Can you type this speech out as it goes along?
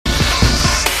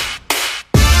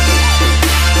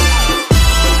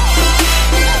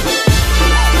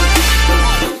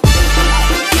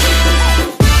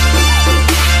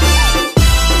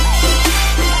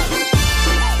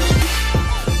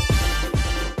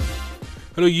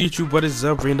Hello YouTube, what is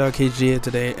up? RainDargHD here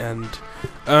today, and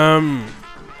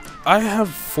I have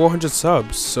 400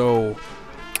 subs, so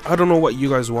I don't know what you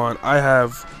guys want.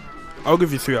 I'll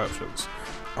give you three options: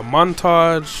 a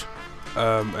montage,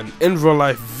 an in real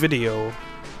life video,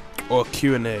 or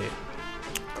Q&A.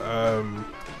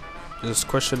 Just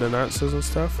question and answers and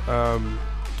stuff.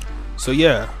 So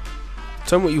yeah,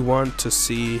 tell me what you want to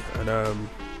see, and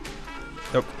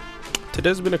yep.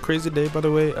 Today's been a crazy day, by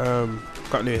the way.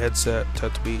 Got a new headset,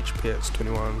 Turtle Beach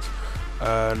PX21s,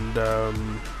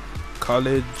 and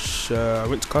college. I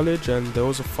went to college, and there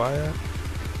was a fire,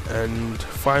 and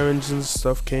fire engines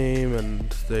stuff came, and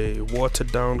they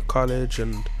watered down college,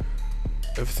 and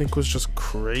everything was just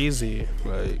crazy.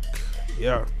 Like,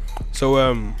 yeah. So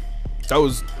that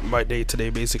was my day today,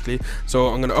 basically. So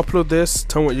I'm gonna upload this.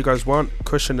 Tell me what you guys want.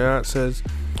 Question and answers,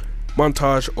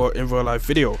 montage, or in real life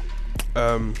video.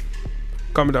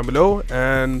 Comment down below,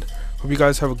 and hope you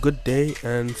guys have a good day,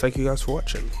 and thank you guys for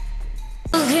watching.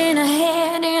 Looking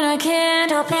ahead and I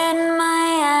can't open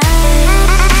my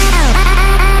eyes.